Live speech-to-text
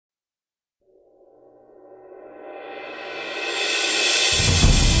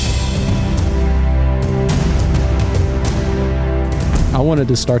wanted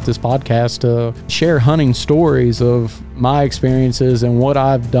to start this podcast to share hunting stories of my experiences and what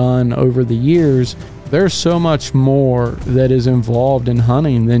I've done over the years. There's so much more that is involved in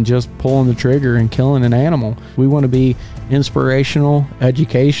hunting than just pulling the trigger and killing an animal. We want to be inspirational,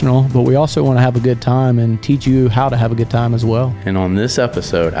 educational, but we also want to have a good time and teach you how to have a good time as well. And on this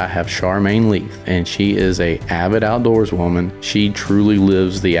episode, I have Charmaine Leath, and she is an avid outdoors woman. She truly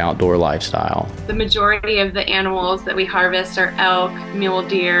lives the outdoor lifestyle. The majority of the animals that we harvest are elk, mule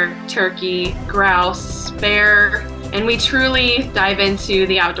deer, turkey, grouse, bear, and we truly dive into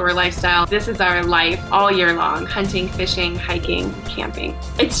the outdoor lifestyle. This is our life all year long: hunting, fishing, hiking, camping.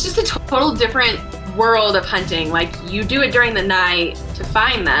 It's just a total different world of hunting. Like, you do it during the night to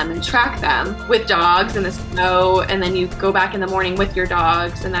find them and track them with dogs in the snow, and then you go back in the morning with your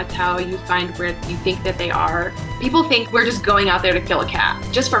dogs, and that's how you find where you think that they are. People think we're just going out there to kill a cat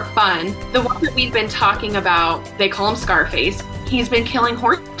just for fun. The one that we've been talking about, they call him Scarface. He's been killing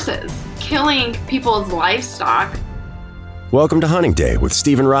horses, killing people's livestock. Welcome to Hunting Day with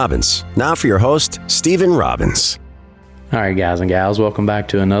Stephen Robbins. Now for your host, Stephen Robbins. All right, guys and gals, welcome back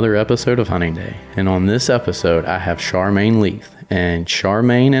to another episode of Hunting Day. And on this episode, I have Charmaine Leath. And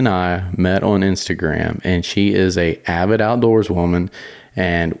Charmaine and I met on Instagram, and she is an avid outdoors woman.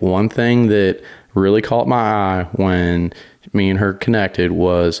 And one thing that really caught my eye when me and her connected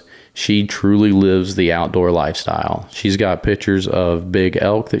was she truly lives the outdoor lifestyle. She's got pictures of big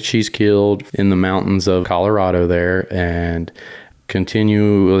elk that she's killed in the mountains of Colorado there, and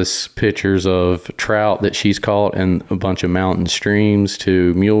continuous pictures of trout that she's caught in a bunch of mountain streams,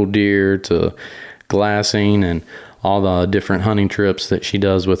 to mule deer, to glassing, and all the different hunting trips that she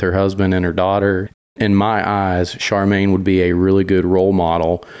does with her husband and her daughter. In my eyes, Charmaine would be a really good role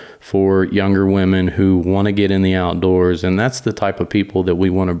model for younger women who want to get in the outdoors. And that's the type of people that we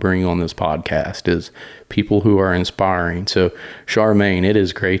want to bring on this podcast, is people who are inspiring. So Charmaine, it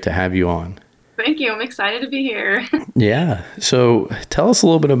is great to have you on. Thank you. I'm excited to be here. Yeah. So tell us a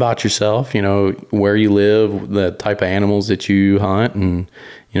little bit about yourself, where you live, the type of animals that you hunt, and,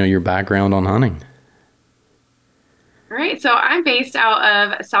 your background on hunting. All right. So I'm based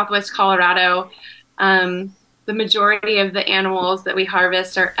out of Southwest Colorado. The majority of the animals that we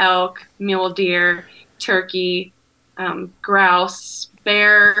harvest are elk, mule deer, turkey, grouse,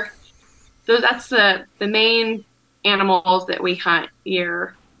 bear. So that's the main animals that we hunt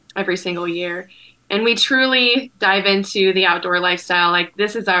every single year. And we truly dive into the outdoor lifestyle. Like,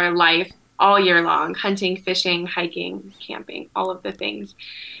 this is our life all year long: hunting, fishing, hiking, camping, all of the things.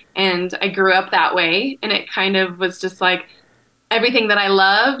 And I grew up that way, and it kind of was just like everything that I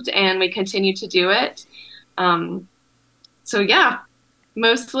loved, and we continue to do it. So yeah,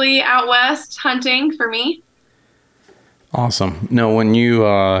 mostly out west hunting for me. Awesome. No, when you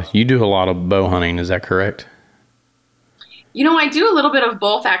do a lot of bow hunting, is that correct? I do a little bit of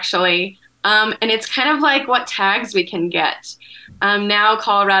both, actually. And it's kind of like what tags we can get. Now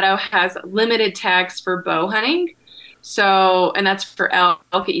Colorado has limited tags for bow hunting. So, and that's for elk.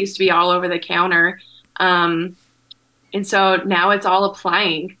 It used to be all over the counter. And so now it's all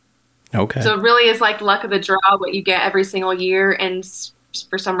applying. Okay. So it really is like luck of the draw, what you get every single year. And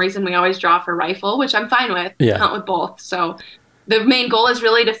for some reason, we always draw for rifle, which I'm fine with. Yeah. Hunt with both. So the main goal is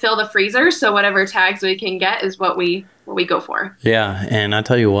really to fill the freezer. So whatever tags we can get is what we go for. Yeah. And I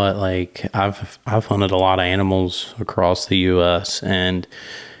tell you what, like, I've hunted a lot of animals across the U.S. and,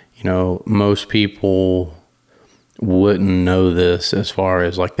 most people wouldn't know this as far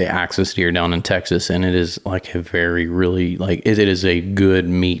as like the axis deer down in Texas, and it is like a very really like it is a good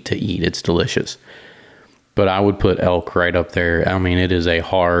meat to eat. It's delicious. But I would put elk right up there. I mean, it is a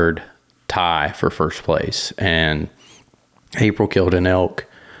hard tie for first place. And April killed an elk,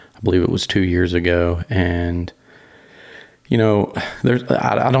 I believe it was 2 years ago, and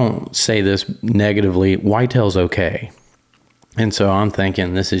I don't say this negatively, whitetail's okay. And so I'm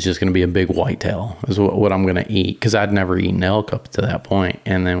thinking this is just going to be a big whitetail is what I'm going to eat, because I'd never eaten elk up to that point.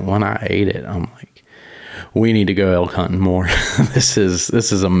 And then when I ate it, I'm like, we need to go elk hunting more. This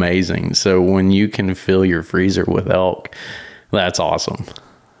is amazing. So when you can fill your freezer with elk, that's awesome.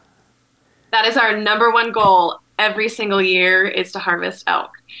 That is our number one goal every single year, is to harvest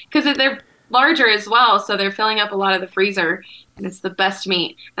elk, because they're larger as well. So they're filling up a lot of the freezer, and it's the best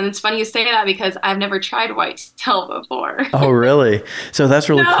meat. And it's funny you say that, because I've never tried whitetail before. Oh, really? So that's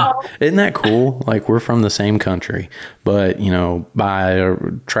really cool. Isn't that cool? Like, we're from the same country, but, by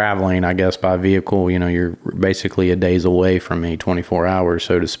traveling, I guess, by vehicle, you're basically a day's away from me, 24 hours,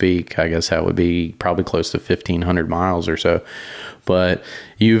 so to speak. I guess that would be probably close to 1,500 miles or so. But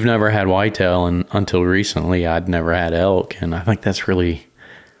you've never had whitetail, and until recently, I'd never had elk. And I think that's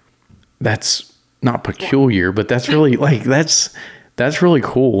not peculiar, but that's really like, that's That's really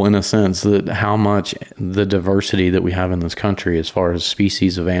cool in a sense, that how much the diversity that we have in this country as far as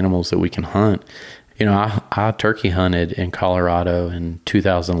species of animals that we can hunt. You know, I turkey hunted in Colorado in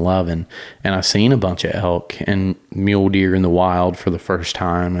 2011, and I seen a bunch of elk and mule deer in the wild for the first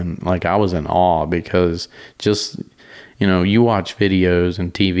time. And like, I was in awe because just, you know, you watch videos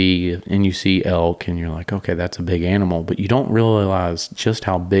and TV and you see elk and you're like, okay, that's a big animal, but you don't realize just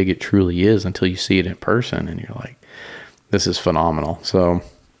how big it truly is until you see it in person. And you're like, this is phenomenal. So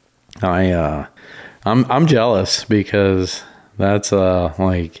I'm jealous because that's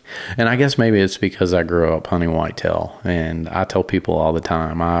like, and I guess maybe it's because I grew up hunting whitetail, and I tell people all the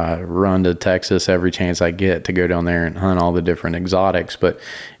time, I run to Texas every chance I get to go down there and hunt all the different exotics, but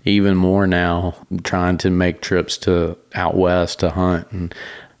even more now, I'm trying to make trips to out west to hunt. And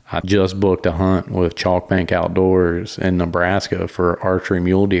I just booked a hunt with Chalk Bank Outdoors in Nebraska for archery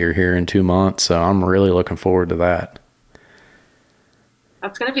mule deer here in 2 months. So I'm really looking forward to that.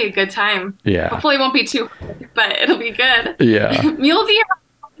 That's going to be a good time. Yeah. Hopefully it won't be too hard, but it'll be good. Yeah. Mule deer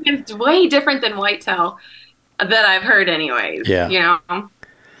is way different than whitetail that I've heard anyways. Yeah. You know?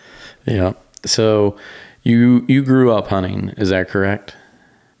 Yeah. So you grew up hunting, is that correct?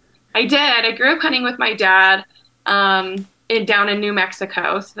 I did. I grew up hunting with my dad down in New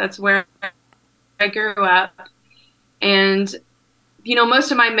Mexico. So that's where I grew up. And, you know,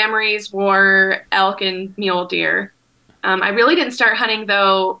 most of my memories were elk and mule deer. I really didn't start hunting,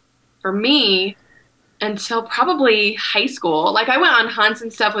 though, for me, until probably high school. Like, I went on hunts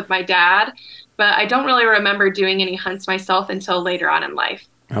and stuff with my dad, but I don't really remember doing any hunts myself until later on in life.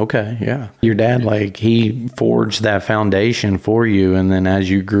 Okay, yeah. Your dad, like, he forged that foundation for you, and then as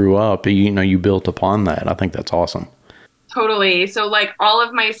you grew up, you know, you built upon that. I think that's awesome. Totally. So, like, all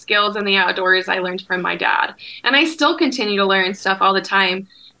of my skills in the outdoors I learned from my dad. And I still continue to learn stuff all the time,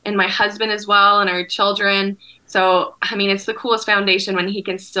 and my husband as well, and our children. So, I mean, it's the coolest foundation when he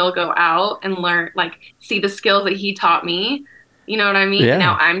can still go out and learn, like, see the skills that he taught me. You know what I mean? Yeah.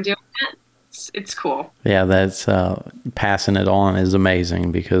 Now I'm doing it. It's cool. Yeah, that's passing it on is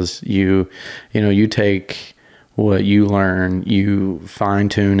amazing, because you take what you learn, you fine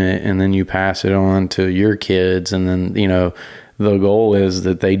tune it, and then you pass it on to your kids. And then, you know, the goal is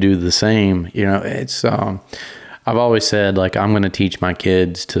that they do the same. You know, it's, I've always said, like, I'm going to teach my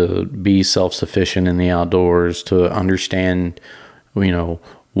kids to be self-sufficient in the outdoors, to understand, you know,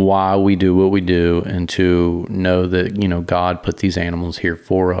 why we do what we do, and to know that, you know, God put these animals here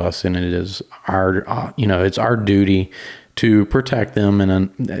for us, and it is our, you know, it's our duty to protect them.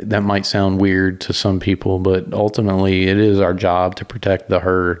 And that might sound weird to some people, but ultimately it is our job to protect the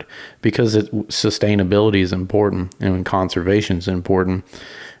herd, because sustainability is important and conservation is important,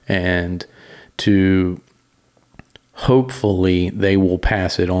 and to hopefully they will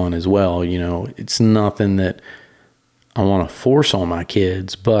pass it on as well. You know, it's nothing that I want to force on my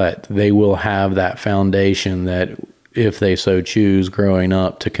kids, but they will have that foundation that, if they so choose growing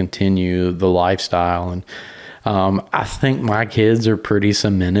up, to continue the lifestyle. And I think my kids are pretty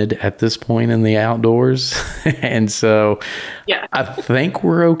cemented at this point in the outdoors. And so yeah, I think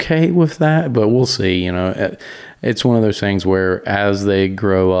we're okay with that, but we'll see. You know, it's one of those things where as they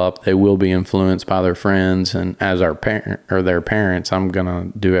grow up, they will be influenced by their friends. And as their parents, I'm going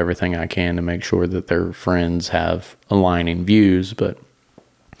to do everything I can to make sure that their friends have aligning views. But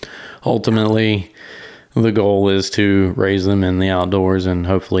ultimately, the goal is to raise them in the outdoors, and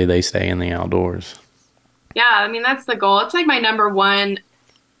hopefully they stay in the outdoors. Yeah, I mean, that's the goal. It's like my number one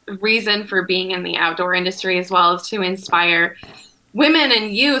reason for being in the outdoor industry as well, is to inspire women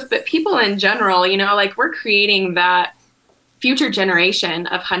and youth, but people in general. You know, like, we're creating that future generation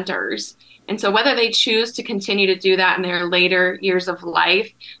of hunters. And so whether they choose to continue to do that in their later years of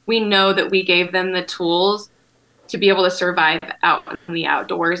life, we know that we gave them the tools to be able to survive out in the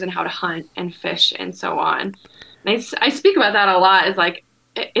outdoors, and how to hunt and fish and so on. And I speak about that a lot, is like,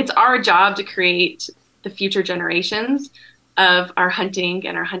 it's our job to create the future generations of our hunting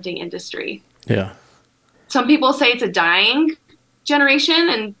and our hunting industry. Yeah. Some people say it's a dying generation,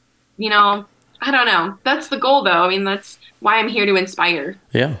 and, you know, I don't know. That's the goal, though. I mean, that's why I'm here to inspire.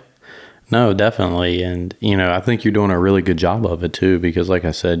 Yeah. No, definitely. And, you know, I think you're doing a really good job of it too, because like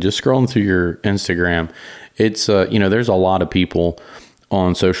I said, just scrolling through your Instagram, it's, you know, there's a lot of people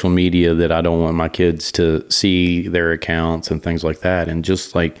on social media that I don't want my kids to see their accounts and things like that. And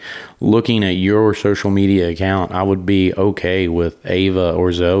just like looking at your social media account, I would be okay with Ava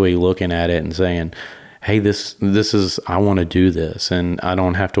or Zoe looking at it and saying, hey, this is, I want to do this. And I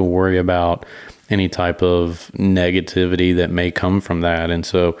don't have to worry about any type of negativity that may come from that. And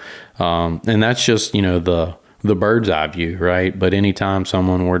so, and that's just, you know, the the bird's eye view, right? But anytime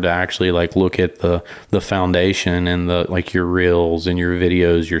someone were to actually like look at the foundation and the like your reels and your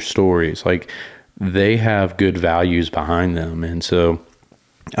videos, your stories, like they have good values behind them. And so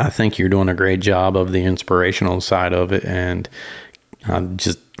I think you're doing a great job of the inspirational side of it. And I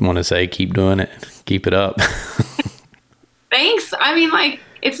just want to say, keep doing it. Keep it up. Thanks. I mean, like,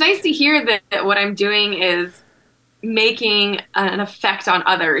 it's nice to hear that what I'm doing is making an effect on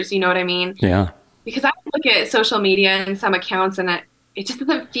others. You know what I mean? Yeah. Because I look at social media and some accounts and it just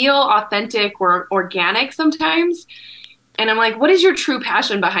doesn't feel authentic or organic sometimes. And I'm like, what is your true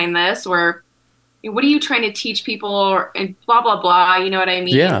passion behind this? Or what are you trying to teach people? And blah, blah, blah. You know what I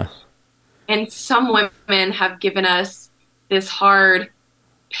mean? Yeah. And some women have given us this hard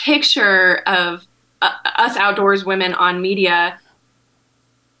picture of us outdoors women on media,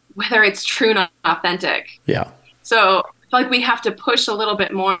 whether it's true and authentic. Yeah. So I feel like we have to push a little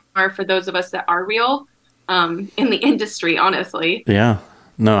bit more for those of us that are real in the industry, honestly. Yeah.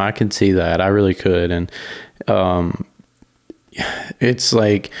 No, I can see that. I really could. And it's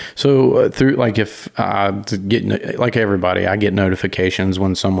like, so through, like, if I get, like everybody, I get notifications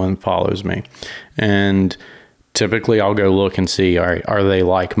when someone follows me, and typically I'll go look and see, all right, are they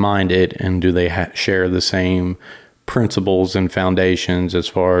like-minded, and do they share the same principles and foundations as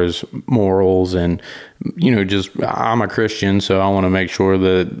far as morals? And, you know, just, I'm a Christian, so I want to make sure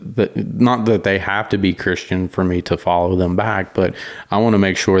that not that they have to be Christian for me to follow them back, but I want to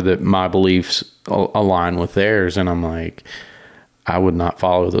make sure that my beliefs align with theirs. And I'm like, I would not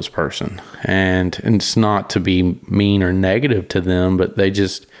follow this person. And it's not to be mean or negative to them, but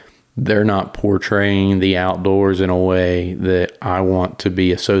they're not portraying the outdoors in a way that I want to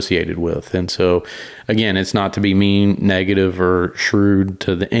be associated with. And so, again, it's not to be mean, negative, or shrewd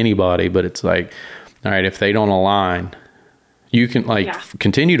to anybody, but it's like, all right, if they don't align, you can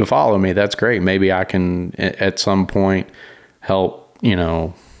continue to follow me. That's great. Maybe I can at some point help, you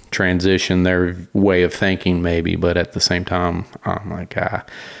know, transition their way of thinking maybe, but at the same time, I'm like,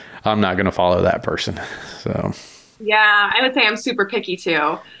 I'm not going to follow that person. So, yeah, I would say I'm super picky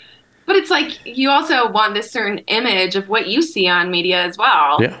too. But it's like you also want this certain image of what you see on media as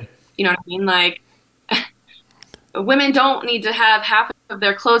well. Yeah. You know what I mean? Like, women don't need to have half of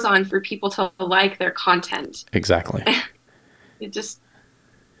their clothes on for people to like their content. Exactly.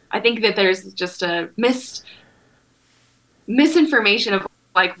 I think that there's just a misinformation of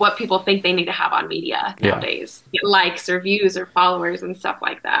like what people think they need to have on media nowadays. Get likes or views or followers and stuff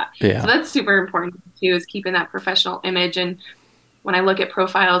like that. Yeah. So that's super important too, is keeping that professional image. And when I look at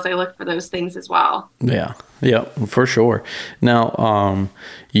profiles, I look for those things as well. Yeah. Yeah, for sure. Now,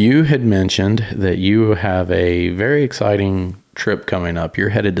 you had mentioned that you have a very exciting trip coming up. You're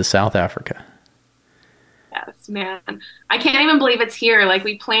headed to South Africa. Yes, man. I can't even believe it's here. Like,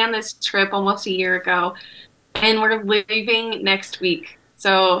 we planned this trip almost a year ago, and we're leaving next week.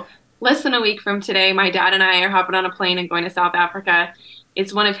 So less than a week from today, my dad and I are hopping on a plane and going to South Africa.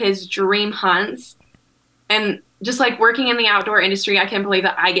 It's one of his dream hunts. And just like working in the outdoor industry, I can't believe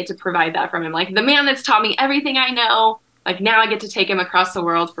that I get to provide that from him. Like, the man that's taught me everything I know, like, now I get to take him across the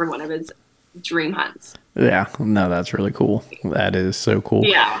world for one of his dream hunts. Yeah, no, that's really cool. That is so cool.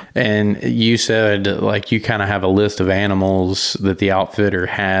 Yeah. And you said, like, you kind of have a list of animals that the outfitter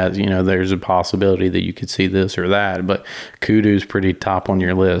has. You know, there's a possibility that you could see this or that, but kudu's pretty top on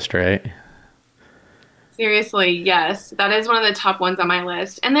your list, right? Seriously, yes. That is one of the top ones on my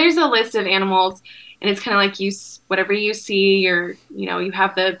list. And there's a list of animals, and it's kind of like whatever you see, you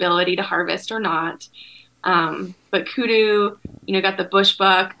have the ability to harvest or not. But kudu, got the bush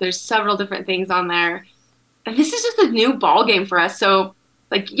buck. There's several different things on there. And this is just a new ball game for us. So,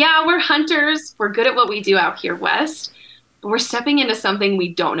 like, yeah, we're hunters. We're good at what we do out here west. But we're stepping into something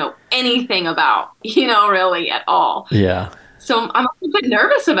we don't know anything about, really at all. Yeah. So I'm a bit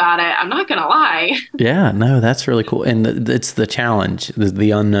nervous about it. I'm not going to lie. Yeah, no, that's really cool. And it's the challenge,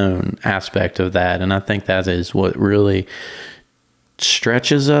 the unknown aspect of that. And I think that is what really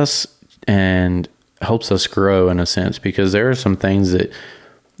stretches us and helps us grow in a sense, because there are some things that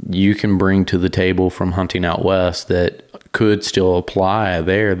you can bring to the table from hunting out west that could still apply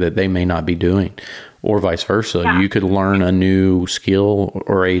there that they may not be doing, or vice versa. Yeah. You could learn a new skill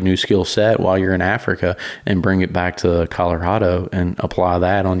or a new skill set while you're in Africa and bring it back to Colorado and apply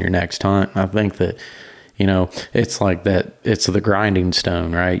that on your next hunt. I think that, it's like that. It's the grinding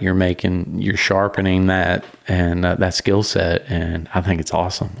stone, right? You're sharpening that and that skill set. And I think it's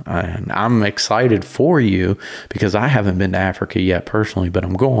awesome. And I'm excited for you because I haven't been to Africa yet personally, but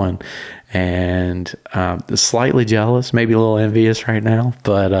I'm going. And slightly jealous, maybe a little envious right now,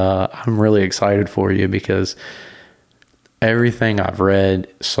 but I'm really excited for you because everything I've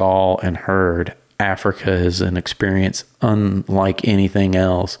read, saw, and heard Africa is an experience unlike anything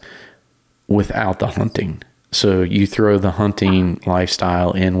else without the hunting. So you throw the hunting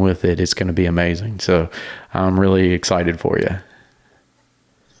lifestyle in with it, it's going to be amazing. So I'm really excited for you.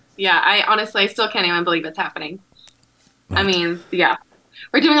 Yeah, I still can't even believe it's happening. I mean, yeah.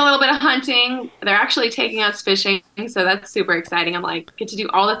 We're doing a little bit of hunting. They're actually taking us fishing, so that's super exciting. I'm like, get to do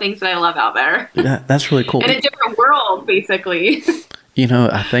all the things that I love out there. That's really cool. In a different world, basically. You know,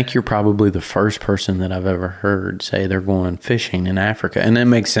 I think you're probably the first person that I've ever heard say they're going fishing in Africa. And that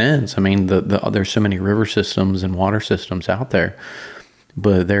makes sense. I mean, there's so many river systems and water systems out there,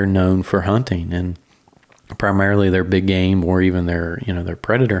 but they're known for hunting, and primarily their big game or even their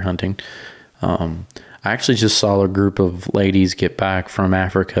predator hunting. I actually just saw a group of ladies get back from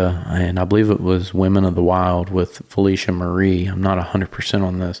Africa, and I believe it was Women of the Wild with Felicia Marie. I'm not 100%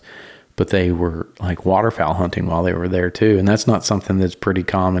 on this, but they were like waterfowl hunting while they were there too. And that's not something that's pretty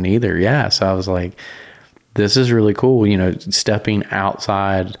common either. Yeah. So I was like, this is really cool. You know, stepping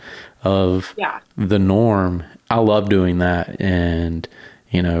outside of the norm. I love doing that. And,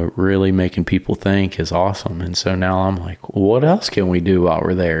 you know, really making people think is awesome. And so now I'm like, what else can we do while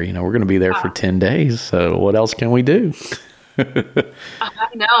we're there? You know, we're going to be there for 10 days. So what else can we do? I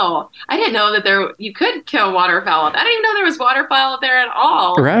know. I didn't know that you could kill waterfowl. I didn't even know there was waterfowl there at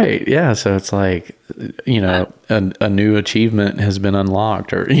all. Right. Yeah. So it's like, you know, a new achievement has been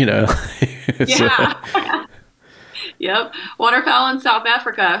unlocked, or, you know. Yeah. Yep. Waterfowl in South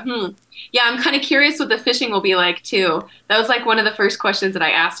Africa. Yeah, I'm kind of curious what the fishing will be like too. That was like one of the first questions that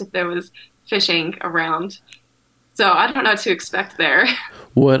I asked, if there was fishing around. So I don't know what to expect there.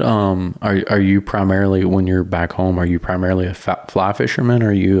 What are you primarily, when you're back home, are you primarily a fly fisherman, or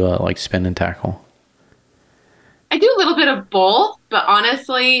are you like spin and tackle? I do a little bit of both, but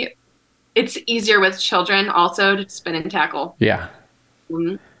honestly, it's easier with children also to spin and tackle. Yeah.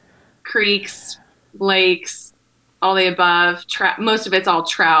 Creeks, lakes, all the above. Most of it's all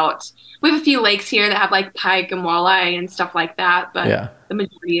trout. We have a few lakes here that have like pike and walleye and stuff like that, but the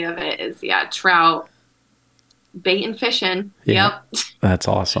majority of it is trout. Bait and fishing. Yeah, yep. That's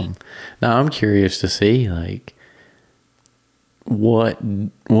awesome. Now I'm curious to see like what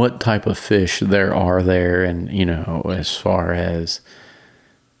type of fish there are there, and you know, as far as,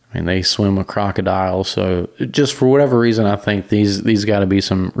 I mean, they swim with crocodiles, so just for whatever reason, I think these got to be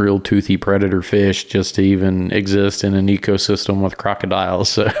some real toothy predator fish just to even exist in an ecosystem with crocodiles.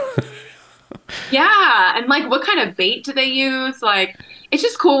 So yeah, and like, what kind of bait do they use? Like, it's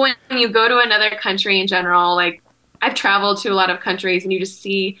just cool when you go to another country in general. Like, I've traveled to a lot of countries, and you just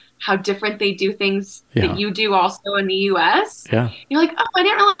see how different they do things that you do also in the U.S. Yeah. You're like, oh, I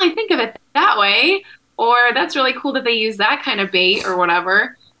didn't really think of it that way. Or that's really cool that they use that kind of bait or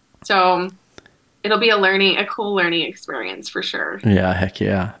whatever. So it'll be a cool learning experience for sure. Yeah, heck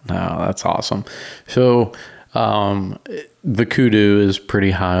yeah. No, that's awesome. So the kudu is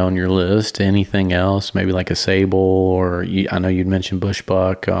pretty high on your list. Anything else? Maybe like a sable, or I know you'd mentioned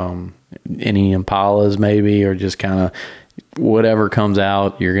bushbuck. Any impalas maybe, or just kind of whatever comes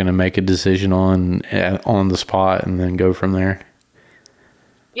out, you're going to make a decision on the spot and then go from there?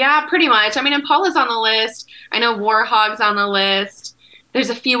 Yeah, pretty much. I mean, impala's on the list. I know warhog's on the list. There's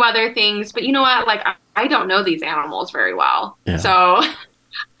a few other things, but you know what? Like, I don't know these animals very well. Yeah. So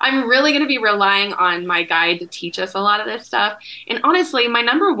I'm really going to be relying on my guide to teach us a lot of this stuff. And honestly, my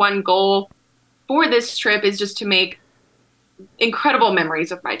number one goal for this trip is just to make incredible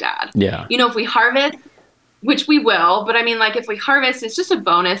memories with my dad. Yeah. You know, if we harvest, which we will, but I mean, like, if we harvest, it's just a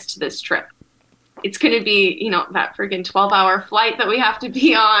bonus to this trip. It's going to be, you know, that freaking 12-hour flight that we have to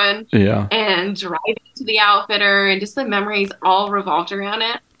be on. Yeah. And driving to the outfitter, and just the memories all revolved around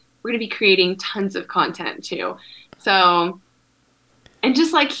it. We're going to be creating tons of content too. So, and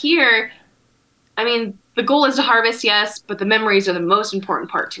just like here, I mean, the goal is to harvest, yes, but the memories are the most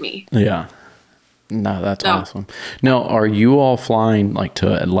important part to me. Yeah. No, that's awesome. Now, are you all flying like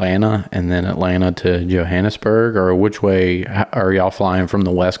to Atlanta and then Atlanta to Johannesburg, or which way are y'all flying from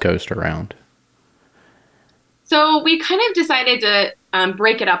the West Coast around? So we kind of decided to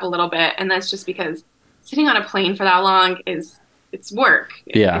break it up a little bit, and that's just because sitting on a plane for that long it's work.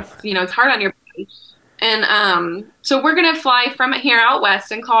 Yeah. It's hard on your body. And so we're going to fly from here out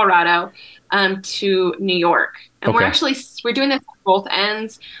west in Colorado to New York. And we're doing this at both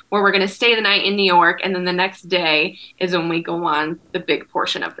ends, where we're going to stay the night in New York, and then the next day is when we go on the big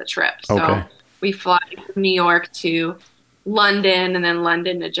portion of the trip. So we fly from New York to London, and then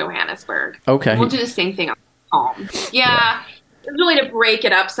London to Johannesburg. Okay. And we'll do the same thing on home. Yeah. It was really to break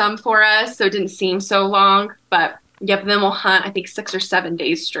it up some for us, so it didn't seem so long. But then we'll hunt, I think, 6 or 7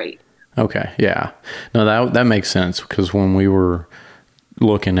 days straight. Okay. Yeah. No, that makes sense, because when we were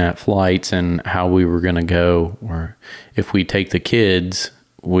looking at flights and how we were going to go, or if we take the kids,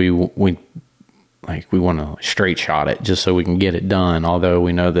 we want to straight shot it just so we can get it done. Although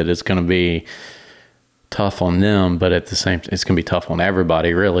we know that it's going to be tough on them, but at the same, it's going to be tough on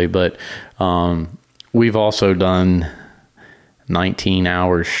everybody really. But we've also done 19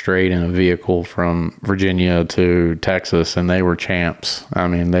 hours straight in a vehicle from Virginia to Texas, and they were champs. I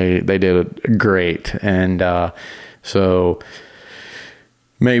mean, they did it great. And so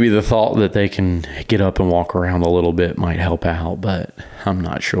maybe the thought that they can get up and walk around a little bit might help out, but I'm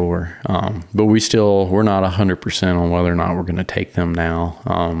not sure. But we're not 100% on whether or not we're going to take them now.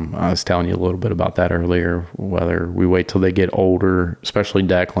 I was telling you a little bit about that earlier, whether we wait till they get older, especially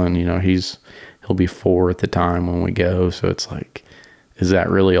Declan. He'll be 4 at the time when we go. So it's like, is that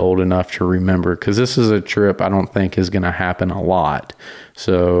really old enough to remember? Because this is a trip I don't think is going to happen a lot.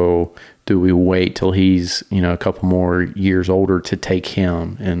 So do we wait till he's, a couple more years older to take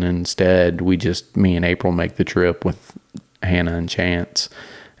him? And instead me and April make the trip with Hannah and Chance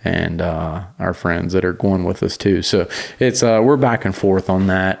and our friends that are going with us too. So it's we're back and forth on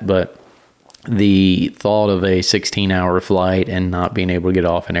that. But the thought of a 16-hour flight and not being able to get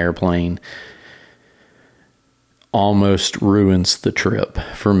off an airplane almost ruins the trip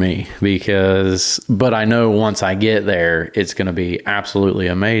for me, but I know once I get there, it's going to be absolutely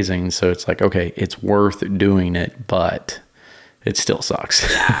amazing. So it's like, okay, it's worth doing it, but it still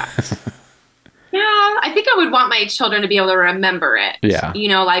sucks. Yeah. I think I would want my children to be able to remember it. Yeah.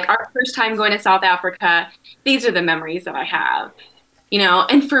 Like our first time going to South Africa, these are the memories that I have,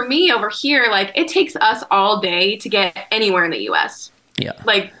 and for me over here, like it takes us all day to get anywhere in the US. Yeah.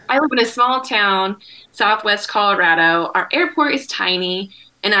 Like I live in a small town, Southwest Colorado. Our airport is tiny,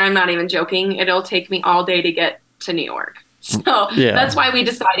 and I'm not even joking. It'll take me all day to get to New York. So That's why we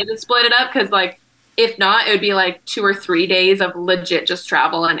decided to split it up. Cause like, if not, it would be like 2 or 3 days of legit just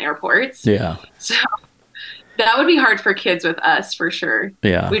travel and airports. Yeah. So that would be hard for kids with us for sure.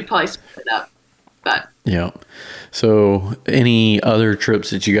 Yeah. We'd probably split it up, but. Yeah. So any other trips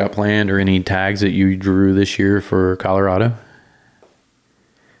that you got planned or any tags that you drew this year for Colorado?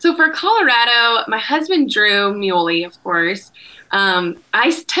 So for Colorado, my husband drew muley, of course.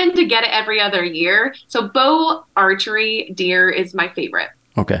 I tend to get it every other year. So bow archery deer is my favorite.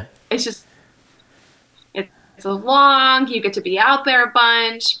 Okay. It's just, it's a long, you get to be out there a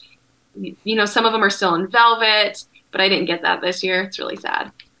bunch. Some of them are still in velvet, but I didn't get that this year. It's really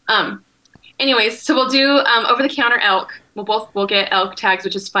sad. Anyways, so we'll do over-the-counter elk. We'll get elk tags,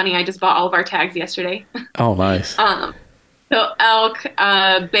 which is funny. I just bought all of our tags yesterday. Oh, nice. So elk,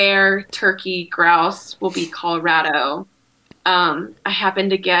 bear, turkey, grouse will be Colorado. I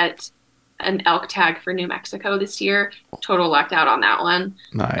happened to get an elk tag for New Mexico this year. Total lucked out on that one.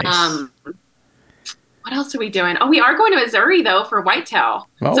 Nice. What else are we doing? Oh, we are going to Missouri, though, for whitetail.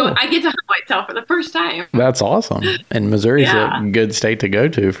 Oh. So I get to hunt whitetail for the first time. That's awesome. And Missouri's a good state to go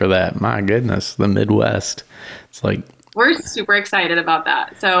to for that. My goodness, the Midwest. It's like... We're super excited about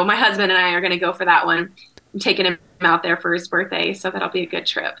that. So my husband and I are going to go for that one. I'm taking him out there for his birthday, so that'll be a good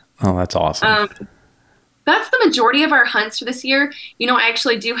trip. Oh, that's awesome. That's the majority of our hunts for this year. I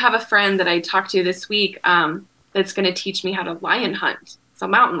actually do have a friend that I talked to this week that's going to teach me how to lion hunt. So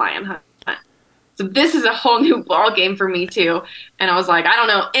mountain lion hunt. So this is a whole new ball game for me too. And I was like, I don't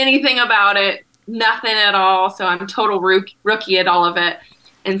know anything about it, nothing at all. So I'm total rookie at all of it.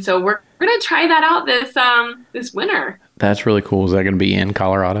 And so we're going to try that out this winter. That's really cool. Is that going to be in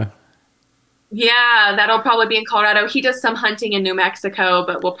Colorado? Yeah, that'll probably be in Colorado. He does some hunting in New Mexico,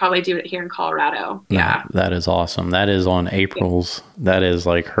 but we'll probably do it here in Colorado. Yeah. That is awesome. That is on April's. That is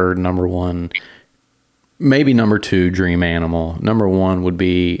like her number one, maybe number 2 dream animal. Number 1 would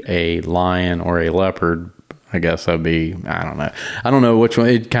be a lion or a leopard. I guess that'd be, I don't know which one.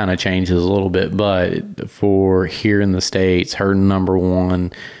 It kind of changes a little bit, but for here in the States, her number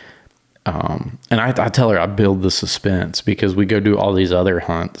 1. And I tell her I build the suspense because we go do all these other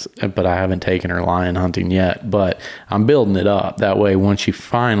hunts, but I haven't taken her lion hunting yet, but I'm building it up. That way, when she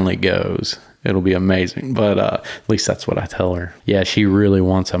finally goes, it'll be amazing. But at least that's what I tell her. Yeah, she really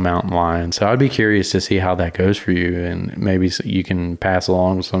wants a mountain lion. So I'd be curious to see how that goes for you. And maybe you can pass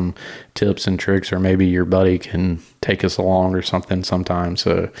along some tips and tricks, or maybe your buddy can take us along or something sometime.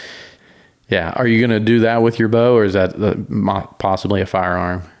 So yeah, are you going to do that with your bow, or is that possibly a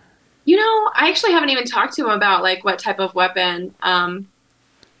firearm? I actually haven't even talked to him about like what type of weapon.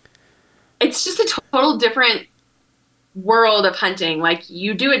 It's just a total different world of hunting. Like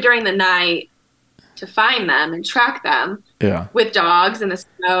you do it during the night to find them and track them with dogs in the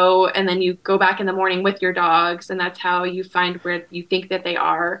snow. And then you go back in the morning with your dogs, and that's how you find where you think that they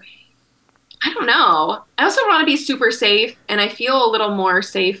are. I don't know. I also want to be super safe, and I feel a little more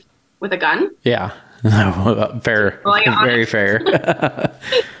safe with a gun. Yeah. No, fair. Very fair. So,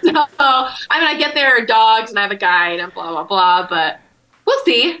 I mean, I get there are dogs and I have a guide and blah, blah, blah, but we'll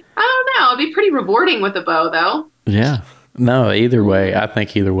see. I don't know. It'd be pretty rewarding with a bow, though. Yeah. No, either way, I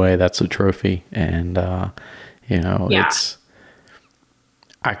think either way, that's a trophy. And,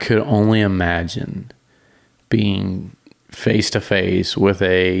 I could only imagine being face to face with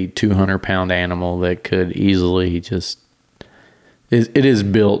a 200-pound animal that could easily it is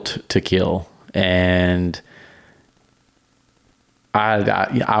built to kill. And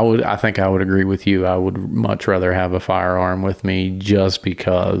I think I would agree with you. I would much rather have a firearm with me, just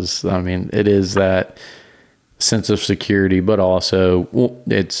because, I mean, it is that sense of security, but also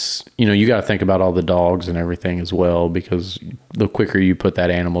it's, you got to think about all the dogs and everything as well, because the quicker you put that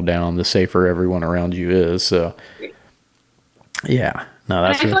animal down, the safer everyone around you is. So yeah, no,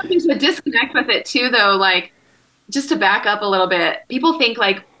 that's. And I feel like there's a disconnect with it too, though. Like, just to back up a little bit, people think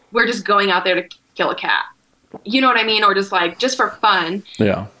like we're just going out there to kill a cat. You know what I mean? Or just for fun.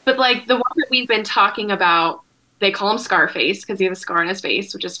 Yeah. But like the one that we've been talking about, they call him Scarface because he has a scar on his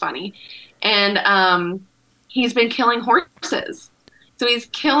face, which is funny. And he's been killing horses. So he's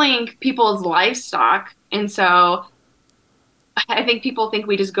killing people's livestock. And so I think people think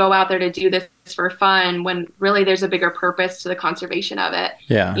we just go out there to do this for fun, when really there's a bigger purpose to the conservation of it.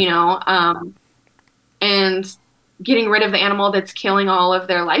 Yeah. And getting rid of the animal that's killing all of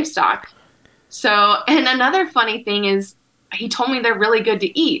their livestock. So, and another funny thing is, he told me they're really good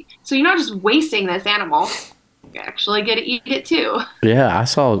to eat. So you're not just wasting this animal. You actually get to eat it too. Yeah, I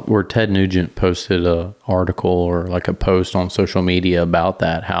saw where Ted Nugent posted a article or like a post on social media about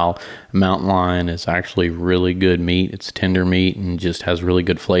that, how mountain lion is actually really good meat. It's tender meat and just has really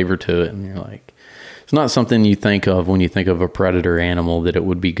good flavor to it. And you're like, it's not something you think of when you think of a predator animal that it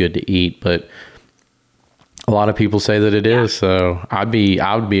would be good to eat, but a lot of people say that it is. So I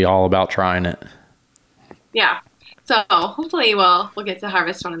would be all about trying it. Yeah. So hopefully we'll get to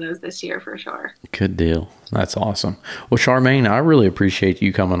harvest one of those this year for sure. Good deal. That's awesome. Well, Charmaine, I really appreciate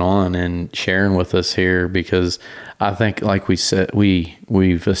you coming on and sharing with us here, because I think, like we said,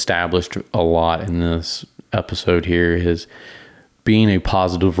 we've established a lot in this episode here, is being a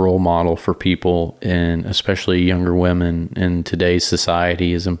positive role model for people, and especially younger women in today's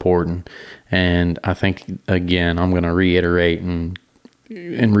society, is important. And I think, again, I'm going to reiterate and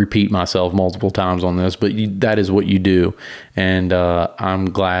repeat myself multiple times on this, but that is what you do. And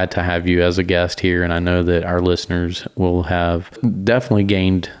I'm glad to have you as a guest here. And I know that our listeners will have definitely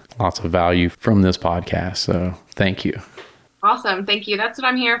gained lots of value from this podcast. So thank you. Awesome. Thank you. That's what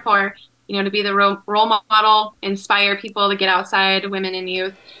I'm here for, to be the role model, inspire people to get outside, women and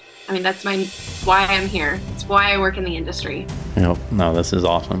youth. I mean, that's why I'm here. It's why I work in the industry. Yep. No, this is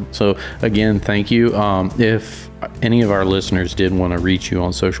awesome. So again, thank you. If any of our listeners did want to reach you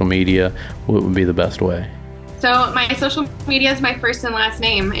on social media, what would be the best way? So my social media is my first and last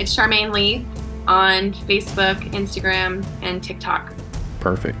name. It's Charmaine Leath on Facebook, Instagram, and TikTok.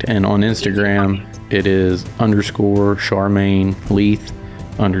 Perfect. And on Instagram, it is _Charmaine Leath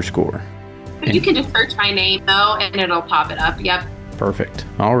 _. You can just search my name though, and it'll pop it up. Yep. Perfect.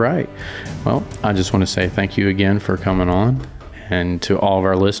 All right. Well, I just want to say thank you again for coming on. And to all of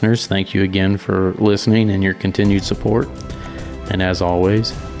our listeners, thank you again for listening and your continued support. And as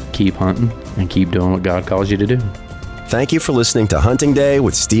always, keep hunting and keep doing what God calls you to do. Thank you for listening to Hunting Day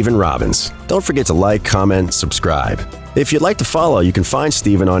with Stephen Robbins. Don't forget to like, comment, subscribe. If you'd like to follow, you can find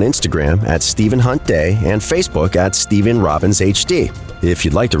Stephen on Instagram at Stephen Hunt Day and Facebook at Stephen Robbins HD. If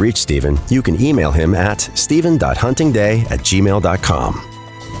you'd like to reach Stephen, you can email him at stephen.huntingday@gmail.com.